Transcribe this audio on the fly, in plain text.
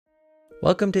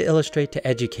Welcome to Illustrate to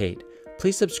Educate.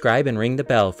 Please subscribe and ring the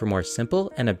bell for more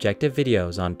simple and objective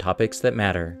videos on topics that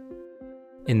matter.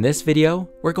 In this video,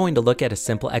 we're going to look at a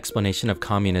simple explanation of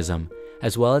communism,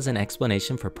 as well as an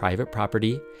explanation for private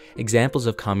property, examples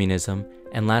of communism,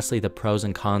 and lastly the pros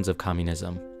and cons of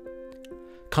communism.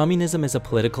 Communism is a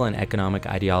political and economic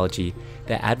ideology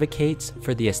that advocates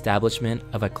for the establishment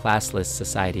of a classless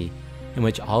society, in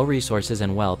which all resources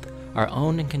and wealth are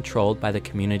owned and controlled by the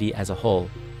community as a whole.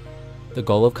 The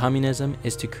goal of communism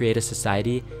is to create a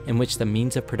society in which the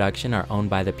means of production are owned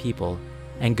by the people,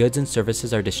 and goods and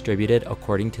services are distributed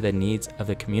according to the needs of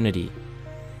the community.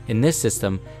 In this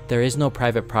system, there is no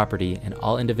private property, and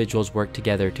all individuals work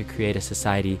together to create a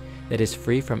society that is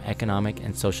free from economic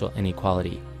and social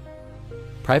inequality.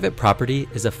 Private property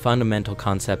is a fundamental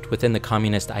concept within the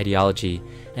communist ideology,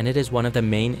 and it is one of the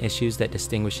main issues that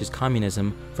distinguishes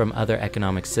communism from other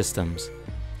economic systems.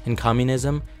 In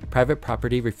communism, private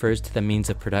property refers to the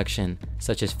means of production,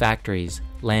 such as factories,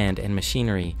 land, and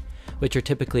machinery, which are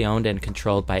typically owned and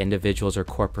controlled by individuals or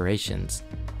corporations.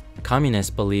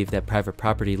 Communists believe that private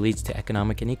property leads to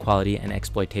economic inequality and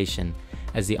exploitation,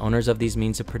 as the owners of these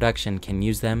means of production can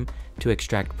use them to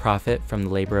extract profit from the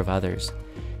labor of others.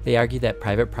 They argue that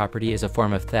private property is a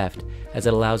form of theft, as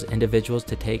it allows individuals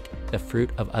to take the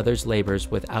fruit of others' labors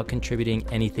without contributing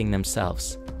anything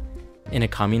themselves. In a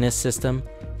communist system,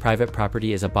 private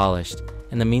property is abolished,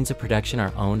 and the means of production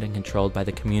are owned and controlled by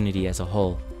the community as a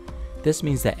whole. This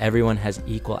means that everyone has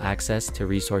equal access to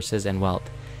resources and wealth,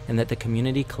 and that the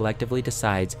community collectively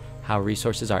decides how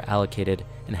resources are allocated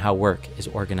and how work is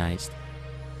organized.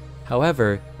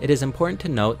 However, it is important to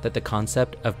note that the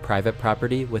concept of private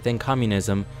property within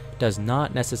communism does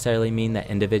not necessarily mean that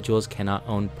individuals cannot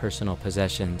own personal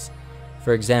possessions.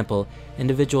 For example,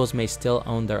 individuals may still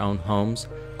own their own homes,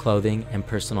 clothing, and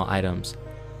personal items.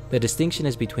 The distinction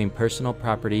is between personal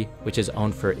property, which is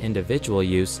owned for individual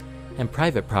use, and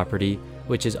private property,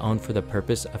 which is owned for the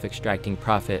purpose of extracting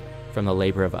profit from the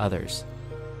labor of others.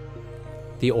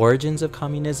 The origins of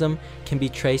communism can be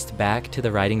traced back to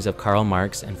the writings of Karl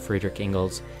Marx and Friedrich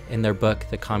Engels in their book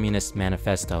The Communist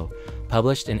Manifesto,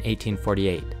 published in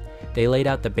 1848. They laid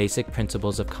out the basic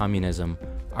principles of communism,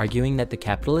 arguing that the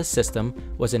capitalist system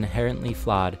was inherently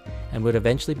flawed and would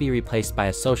eventually be replaced by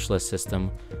a socialist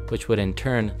system, which would in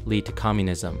turn lead to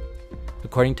communism.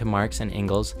 According to Marx and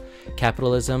Engels,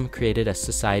 capitalism created a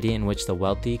society in which the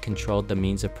wealthy controlled the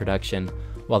means of production,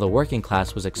 while the working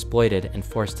class was exploited and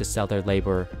forced to sell their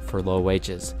labor for low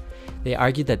wages. They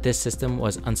argued that this system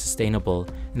was unsustainable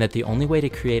and that the only way to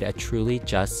create a truly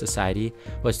just society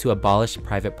was to abolish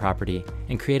private property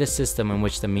and create a system in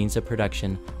which the means of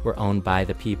production were owned by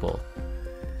the people.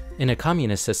 In a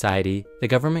communist society, the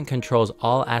government controls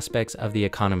all aspects of the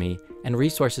economy, and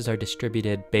resources are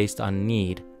distributed based on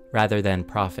need rather than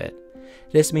profit.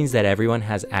 This means that everyone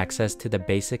has access to the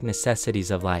basic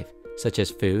necessities of life, such as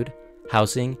food,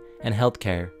 housing, and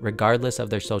healthcare, regardless of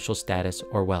their social status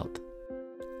or wealth.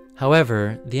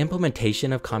 However, the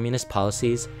implementation of communist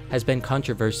policies has been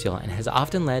controversial and has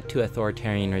often led to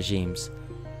authoritarian regimes.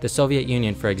 The Soviet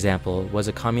Union, for example, was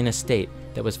a communist state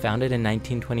that was founded in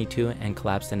 1922 and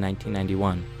collapsed in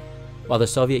 1991. While the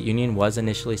Soviet Union was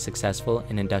initially successful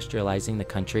in industrializing the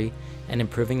country and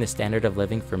improving the standard of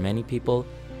living for many people,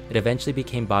 it eventually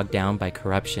became bogged down by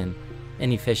corruption,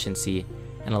 inefficiency,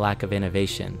 and a lack of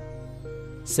innovation.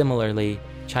 Similarly,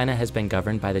 China has been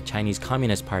governed by the Chinese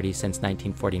Communist Party since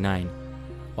 1949.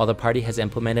 While the party has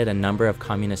implemented a number of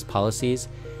communist policies,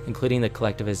 including the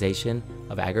collectivization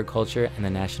of agriculture and the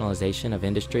nationalization of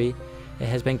industry, it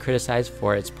has been criticized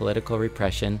for its political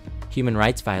repression, human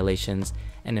rights violations,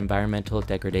 and environmental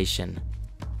degradation.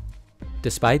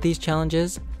 Despite these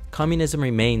challenges, communism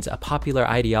remains a popular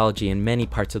ideology in many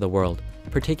parts of the world,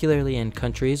 particularly in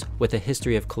countries with a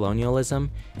history of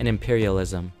colonialism and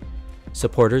imperialism.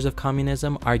 Supporters of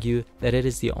communism argue that it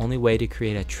is the only way to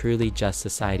create a truly just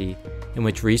society in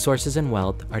which resources and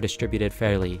wealth are distributed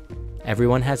fairly,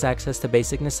 everyone has access to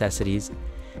basic necessities,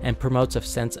 and promotes a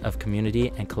sense of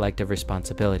community and collective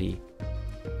responsibility.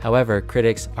 However,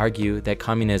 critics argue that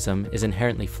communism is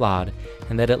inherently flawed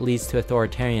and that it leads to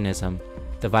authoritarianism,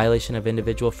 the violation of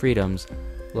individual freedoms,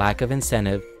 lack of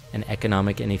incentive, and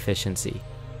economic inefficiency.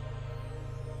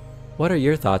 What are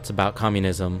your thoughts about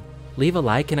communism? Leave a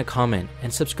like and a comment,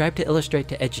 and subscribe to Illustrate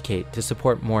to Educate to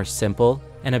support more simple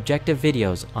and objective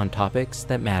videos on topics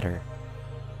that matter.